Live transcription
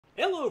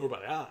Hello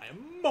everybody,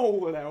 I'm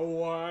Moldy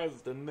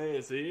West, and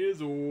this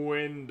is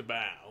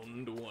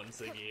Windbound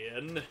once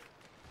again.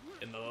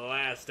 In the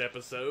last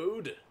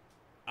episode,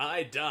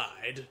 I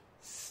died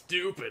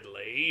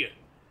stupidly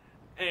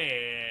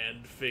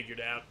and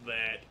figured out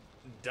that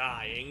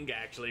dying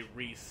actually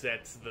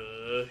resets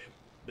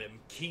them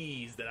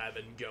keys that I've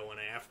been going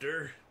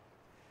after.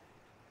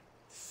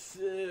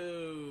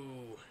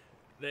 So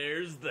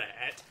there's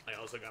that. I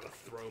also gotta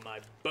throw my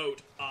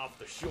boat off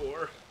the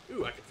shore.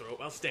 Ooh, I can throw it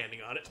while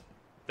standing on it.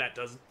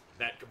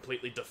 That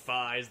completely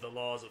defies the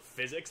laws of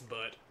physics,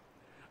 but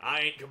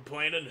I ain't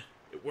complaining.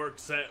 It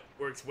works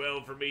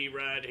well for me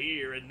right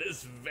here in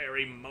this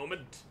very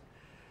moment.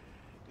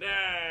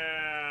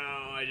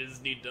 Now, I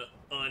just need to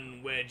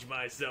unwedge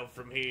myself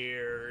from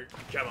here.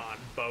 Come on,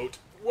 boat.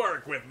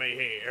 Work with me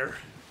here.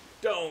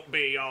 Don't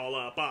be all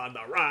up on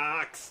the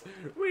rocks.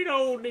 We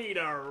don't need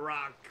a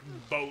rock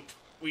boat.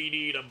 We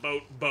need a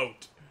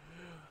boat.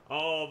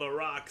 All the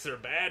rocks are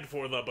bad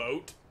for the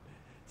boat.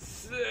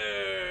 So,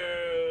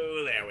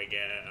 there we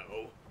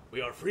go.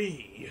 We are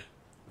free.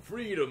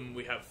 Freedom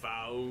we have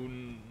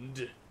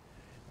found.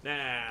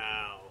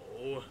 Now,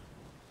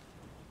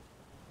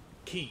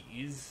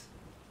 keys.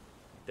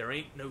 There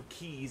ain't no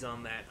keys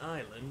on that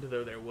island,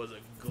 though there was a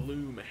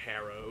gloom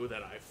harrow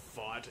that I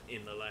fought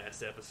in the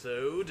last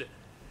episode.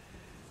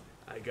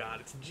 I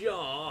got its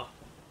jaw,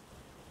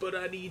 but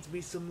I needs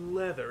me some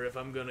leather if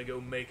I'm gonna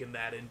go making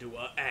that into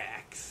a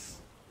axe.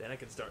 Then I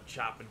can start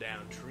chopping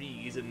down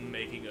trees and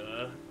making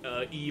a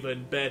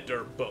even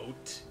better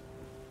boat.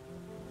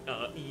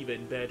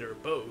 Even better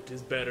boat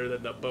is better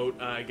than the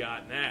boat I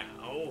got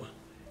now.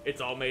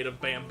 It's all made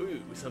of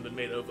bamboo, something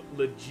made of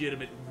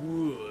legitimate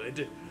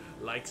wood,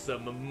 like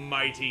some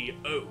mighty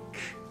oak.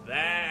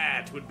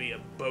 That would be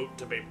a boat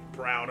to be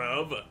proud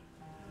of.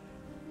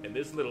 And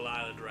this little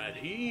island right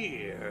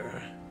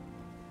here,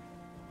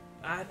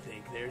 I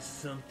think there's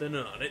something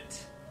on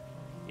it.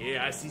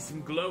 Yeah, I see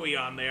some glowy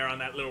on there, on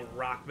that little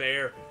rock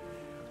there.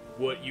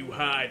 What you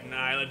hiding,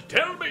 island?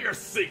 Tell me your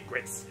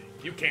secrets!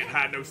 You can't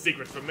hide no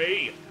secrets from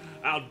me.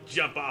 I'll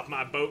jump off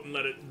my boat and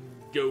let it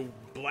go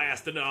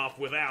blasting off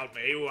without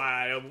me.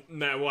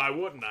 Why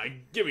wouldn't I?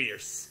 Give me your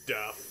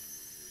stuff.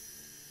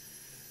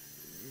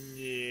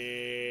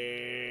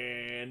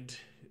 And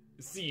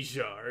sea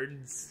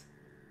shards.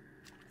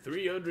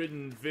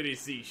 350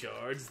 sea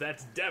shards.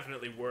 That's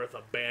definitely worth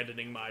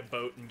abandoning my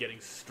boat and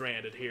getting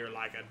stranded here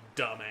like a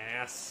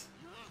dumbass.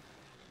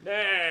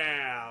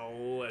 Now,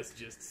 let's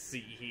just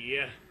see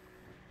here.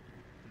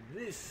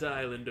 This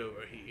island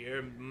over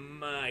here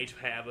might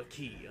have a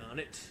key on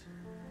it.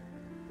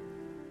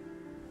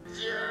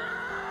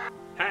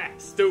 Ha!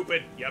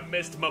 Stupid! You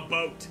missed my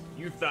boat!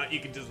 You thought you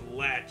could just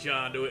latch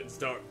onto it and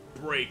start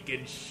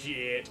breaking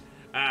shit.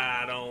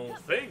 I don't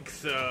think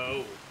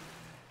so.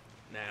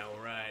 Now,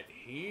 right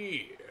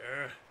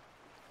here,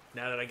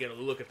 now that I get a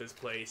look at this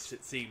place,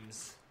 it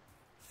seems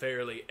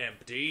fairly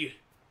empty.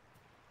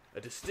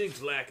 A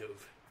distinct lack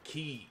of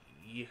key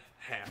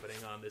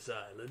happening on this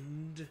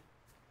island.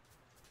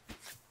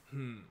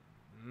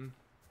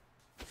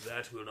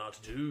 That will not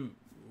do.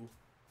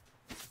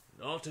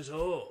 Not at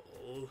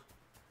all.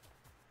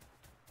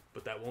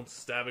 But that won't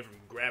stop me from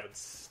grabbing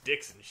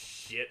sticks and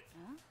shit.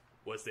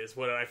 What's this?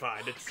 What did I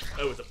find?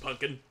 It's a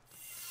pumpkin.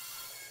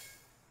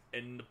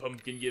 And the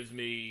pumpkin gives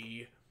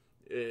me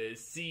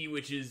Sea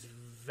Witch's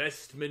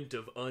Vestment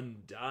of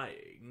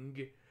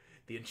Undying.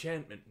 The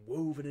enchantment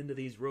woven into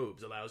these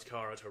robes allows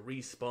Kara to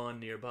respawn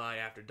nearby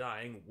after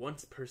dying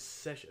once per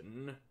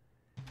session.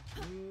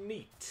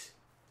 Neat.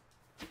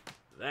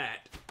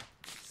 That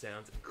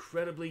sounds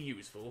incredibly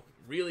useful.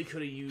 Really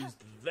could have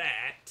used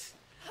that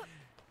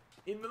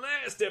in the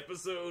last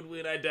episode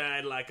when I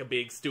died like a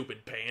big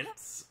stupid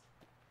pants.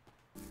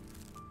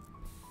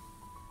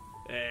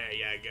 There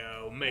you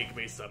go. Make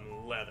me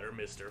some leather,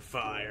 Mr.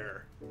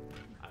 Fire.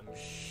 I'm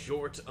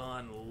short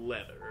on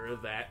leather,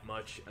 that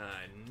much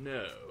I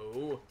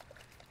know.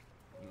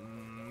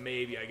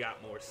 Maybe I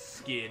got more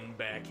skin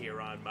back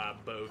here on my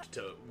boat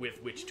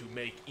with which to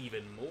make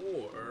even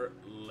more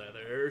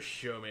leather.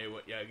 Show me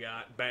what you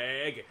got,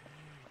 bag.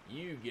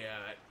 You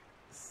got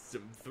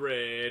some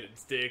thread and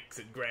sticks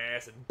and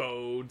grass and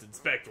bones and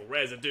spectral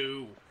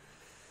residue.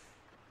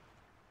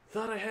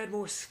 Thought I had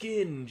more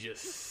skin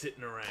just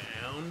sitting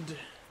around.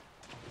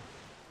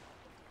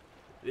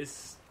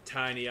 This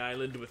tiny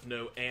island with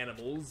no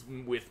animals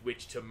with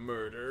which to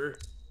murder.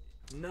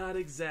 Not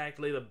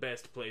exactly the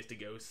best place to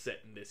go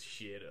setting this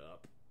shit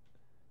up.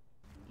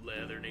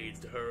 Leather needs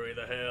to hurry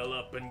the hell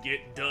up and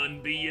get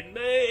done being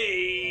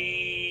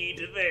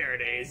made. There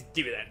it is.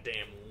 Give me that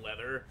damn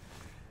leather.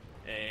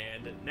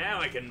 And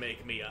now I can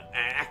make me an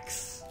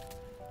axe.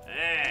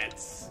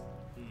 That's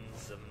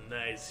some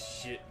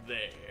nice shit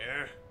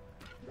there.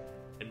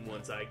 And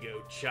once I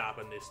go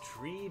chopping this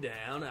tree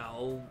down,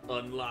 I'll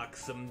unlock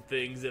some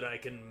things that I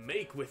can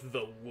make with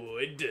the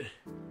wood.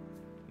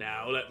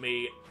 Now let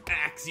me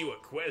ask you a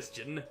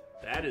question.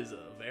 That is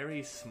a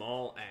very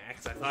small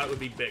axe. I thought it would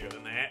be bigger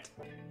than that.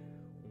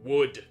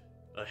 Wood.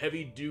 A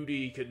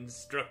heavy-duty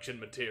construction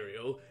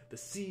material, the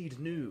seed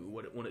knew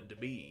what it wanted to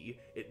be.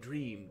 It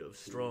dreamed of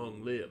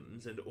strong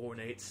limbs and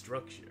ornate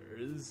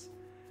structures.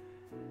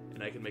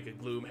 And I can make a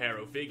Gloom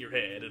Harrow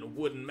figurehead and a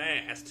wooden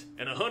mast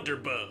and a hunter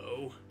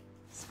bow.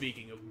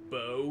 Speaking of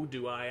bow,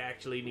 do I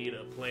actually need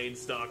a plain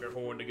stalker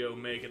horn to go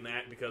making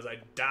that because I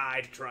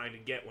died trying to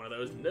get one of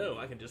those? No,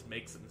 I can just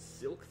make some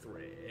silk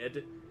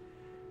thread.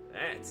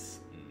 That's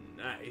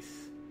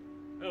nice.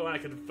 Oh, I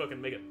could fucking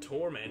make a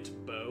torment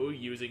bow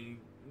using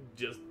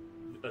just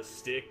a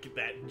stick,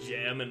 that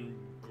gem, and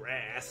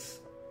grass.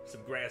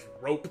 Some grass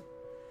rope.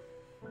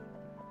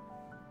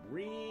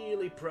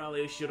 Really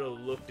probably should have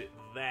looked at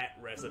that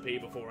recipe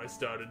before I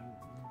started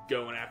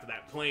going after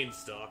that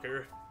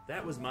planestalker.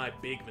 That was my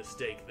big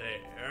mistake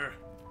there.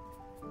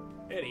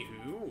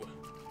 Anywho,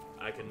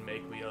 I can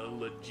make me a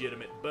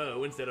legitimate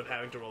bow instead of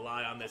having to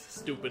rely on this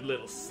stupid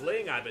little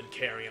sling I've been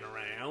carrying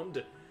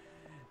around.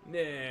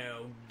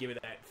 Now, give me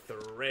that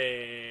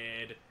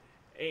thread.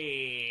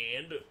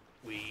 And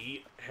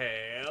we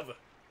have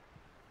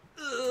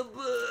a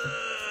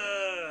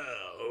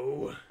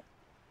bow.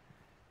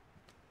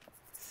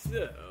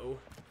 So,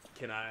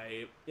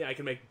 I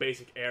can make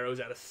basic arrows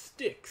out of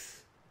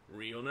sticks.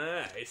 Real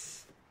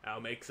nice. I'll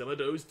make some of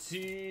those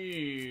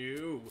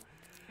too.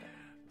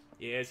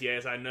 Yes,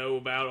 I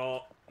know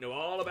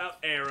all about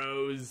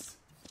arrows.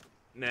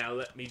 Now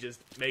let me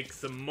just make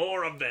some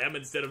more of them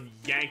instead of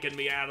yanking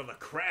me out of the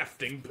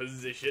crafting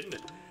position.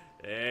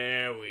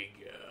 There we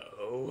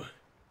go.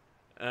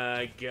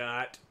 I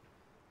got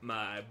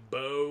my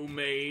bow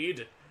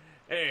made,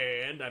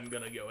 and I'm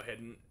gonna go ahead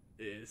and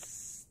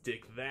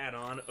stick that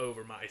on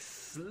over my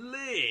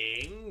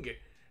sling,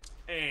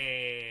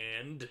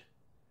 and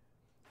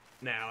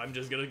now I'm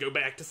just gonna go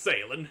back to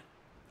sailing.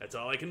 That's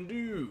all I can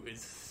do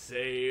is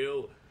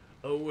sail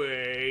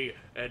away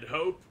and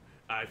hope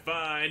I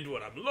find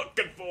what I'm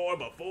looking for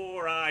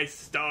before I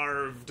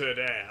starve to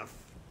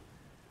death.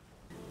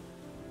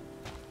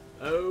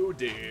 Oh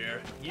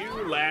dear, you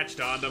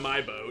latched onto my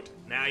boat.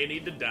 Now you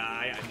need to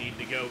die. I need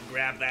to go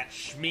grab that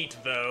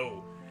schmeat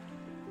though.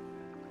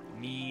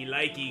 Me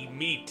likey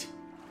meat.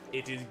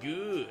 It is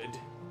good.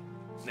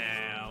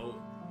 Now,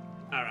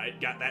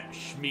 alright, got that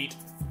schmeat.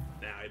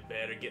 Now I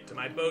better get to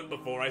my boat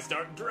before I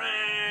start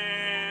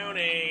drowning.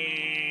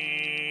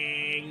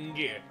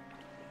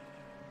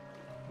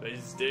 My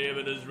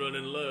stamina's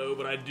running low,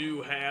 but I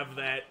do have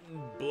that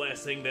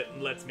blessing that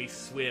lets me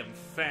swim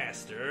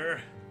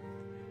faster.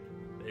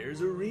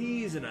 There's a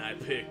reason I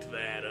picked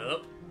that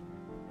up.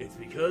 It's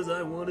because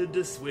I wanted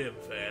to swim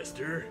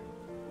faster.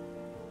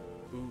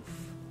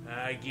 Oof,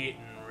 I'm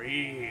getting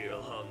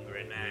real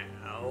hungry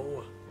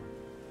now.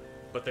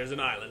 But there's an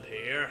island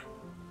here.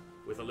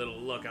 With a little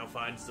luck, I'll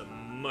find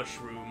some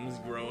mushrooms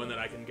growing that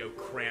I can go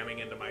cramming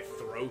into my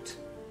throat.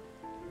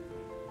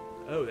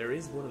 Oh, there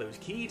is one of those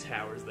key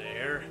towers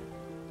there.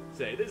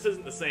 Say, this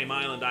isn't the same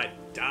island I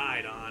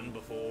died on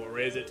before,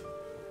 is it?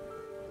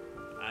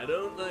 I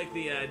don't like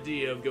the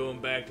idea of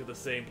going back to the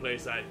same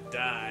place I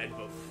died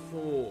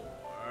before.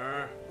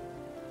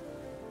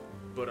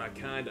 But I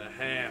kinda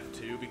have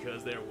to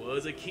because there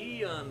was a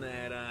key on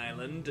that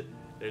island.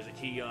 There's a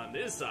key on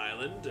this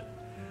island.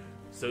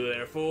 So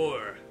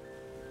therefore,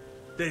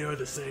 they are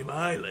the same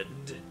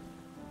island.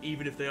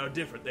 Even if they are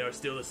different, they are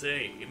still the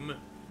same.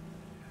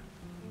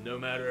 No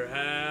matter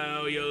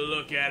how you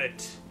look at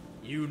it,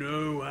 you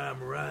know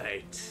I'm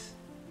right.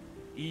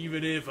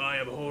 Even if I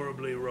am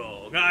horribly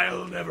wrong,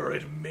 I'll never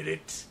admit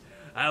it.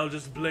 I'll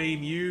just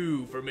blame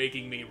you for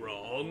making me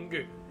wrong.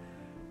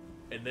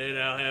 And then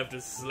I'll have to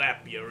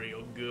slap you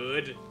real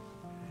good.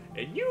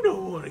 And you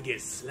don't want to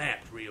get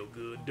slapped real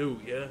good,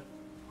 do ya?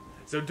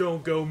 So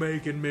don't go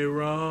making me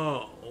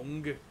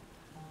wrong.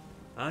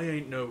 I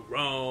ain't no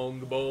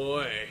wrong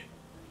boy.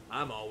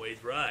 I'm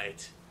always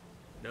right.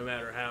 No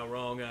matter how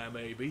wrong I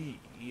may be.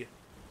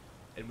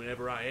 And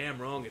whenever I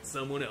am wrong, it's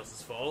someone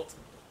else's fault.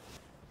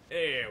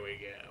 There we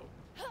go.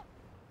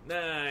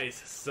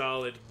 Nice,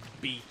 solid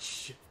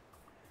beach.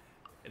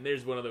 And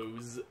there's one of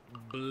those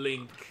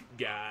blink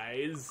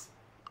guys.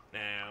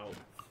 Now,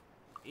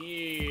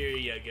 here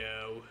you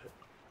go.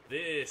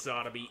 This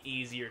ought to be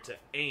easier to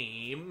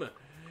aim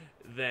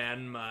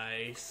than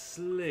my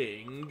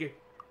sling.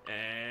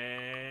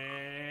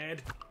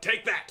 And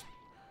take that!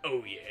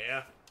 Oh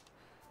yeah.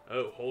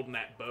 Oh, holding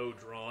that bow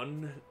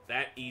drawn,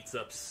 that eats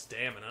up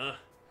stamina.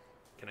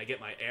 Can I get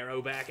my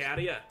arrow back out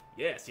of you?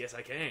 Yes,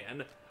 I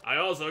can. I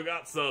also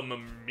got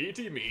some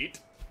meaty meat.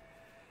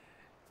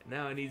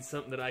 Now I need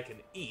something that I can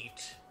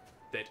eat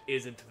that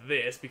isn't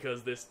this,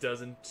 because this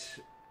doesn't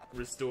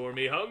restore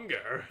me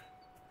hunger.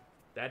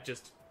 That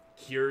just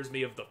cures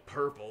me of the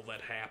purple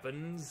that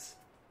happens.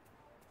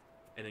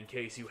 And in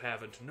case you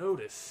haven't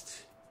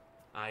noticed,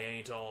 I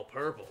ain't all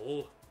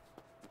purple.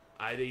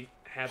 I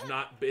have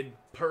not been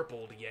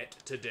purpled yet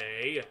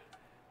today.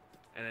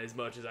 And as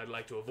much as I'd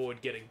like to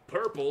avoid getting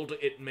purpled,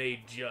 it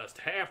may just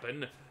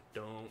happen.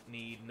 Don't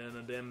need none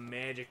of them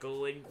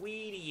magical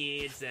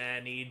ingredients. I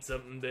need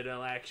something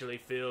that'll actually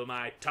fill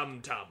my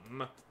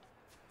tum-tum.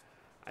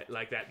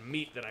 Like that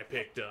meat that I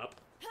picked up.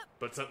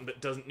 but something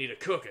that doesn't need a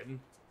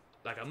cooking.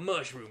 Like a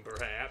mushroom,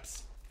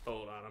 perhaps.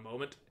 Hold on a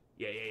moment.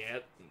 Yeah.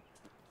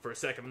 For a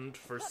second,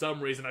 for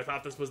some reason, I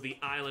thought this was the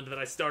island that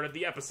I started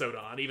the episode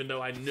on, even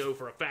though I know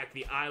for a fact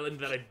the island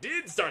that I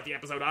did start the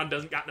episode on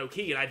doesn't got no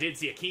key, and I did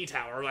see a key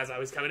tower as I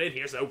was coming in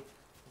here, so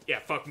yeah,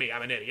 fuck me,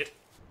 I'm an idiot.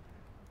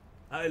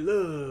 I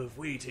love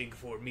waiting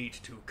for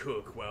meat to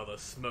cook while the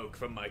smoke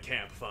from my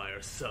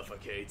campfire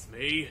suffocates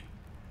me.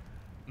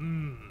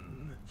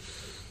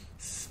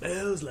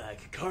 Smells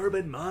like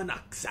carbon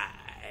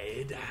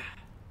monoxide.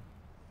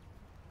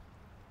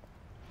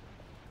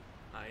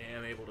 I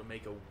am able to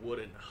make a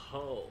wooden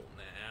hull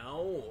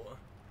now.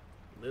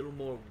 A little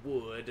more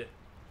wood,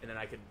 and then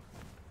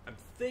I'm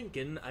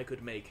thinking I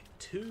could make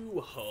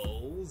 2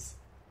 hulls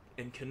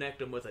and connect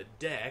them with a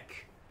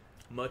deck,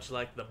 much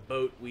like the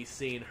boat we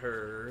seen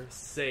her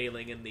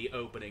sailing in the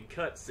opening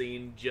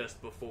cutscene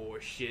just before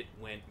shit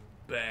went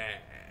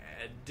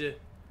bad.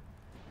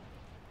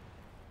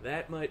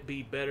 That might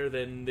be better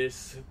than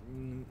this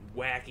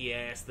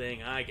wacky-ass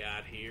thing I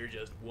got here,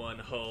 just one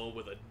hull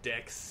with a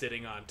deck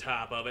sitting on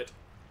top of it.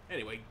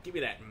 Anyway, give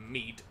me that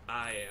meat.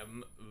 I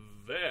am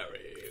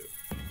very,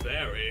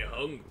 very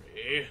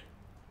hungry.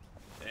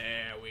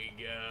 There we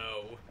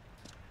go.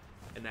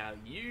 And now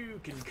you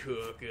can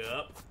cook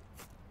up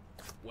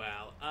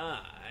while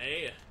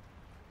I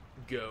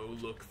go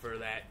look for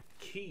that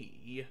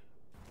key,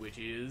 which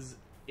is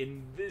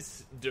in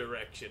this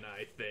direction,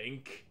 I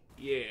think.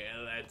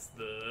 Yeah, that's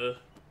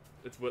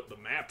what the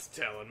map's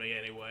telling me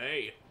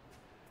anyway.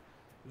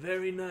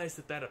 Very nice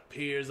that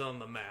appears on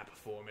the map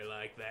for me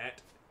like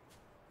that.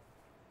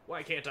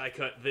 Why can't I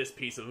cut this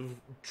piece of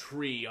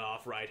tree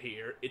off right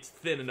here? It's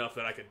thin enough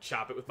that I could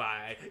chop it with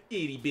my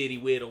itty-bitty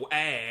little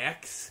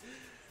axe.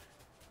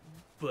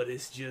 But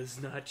it's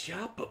just not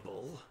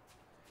choppable.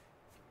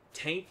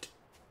 Tain't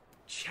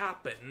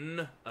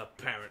chopping,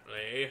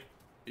 apparently.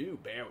 Ooh,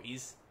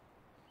 berries.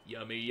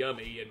 Yummy,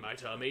 yummy in my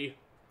tummy.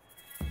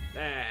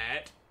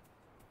 That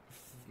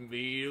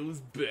feels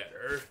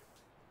better.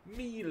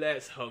 Me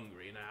less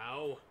hungry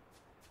now.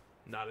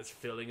 Not as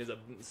filling as a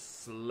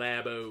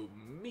slab of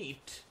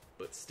meat,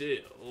 but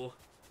still.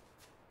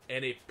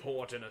 Any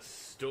port in a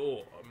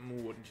storm,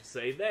 wouldn't you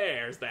say?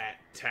 There's that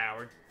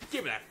tower.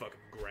 Give me that fucking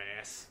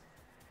grass.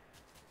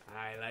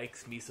 I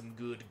likes me some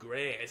good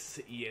grass.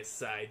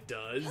 Yes, I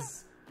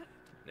does.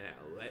 Now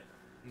let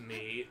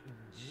me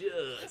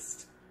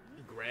just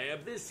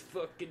grab this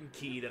fucking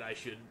key that I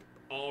should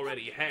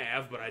already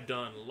have, but I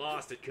done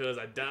lost it because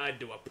I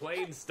died to a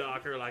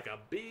planestalker like a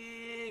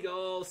big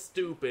ol'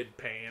 stupid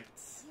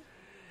pants.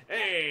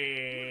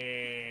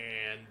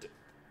 And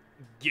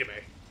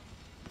gimme.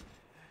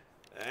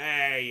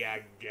 There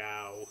you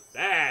go.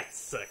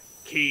 That's a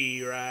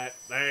key right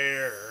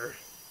there.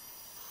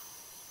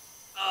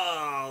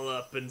 All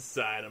up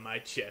inside of my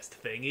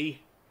chest thingy.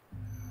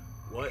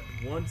 What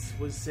once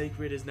was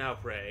sacred is now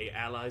prey.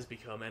 Allies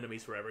become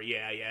enemies forever.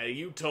 Yeah,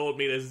 you told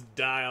me this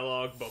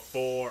dialogue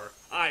before.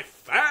 I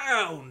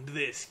found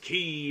this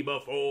key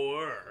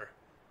before.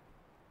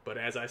 But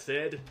as I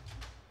said,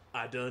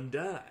 I done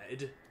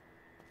died.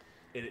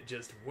 And it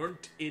just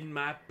weren't in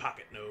my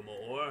pocket no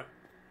more.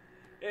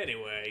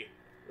 Anyway,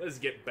 let's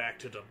get back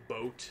to the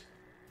boat.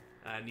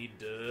 I need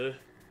to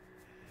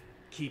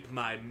keep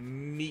my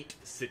meat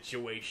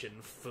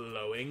situation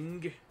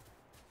flowing.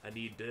 I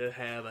need to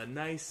have a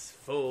nice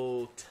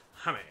full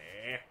tummy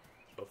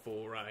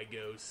before I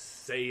go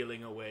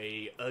sailing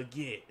away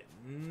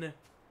again.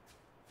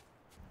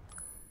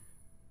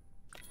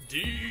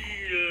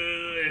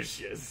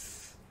 Delicious!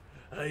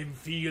 I'm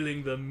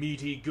feeling the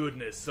meaty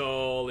goodness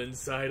all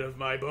inside of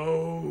my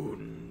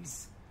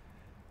bones.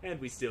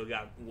 And we still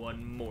got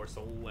one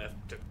morsel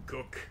left to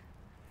cook.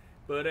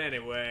 But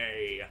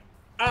anyway,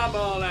 I'm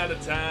all out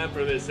of time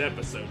for this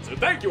episode, so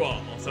thank you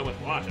all so much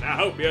for watching. I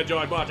hope you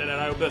enjoyed watching,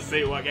 and I hope to see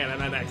you again in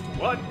the next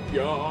one.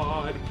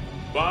 Goodbye.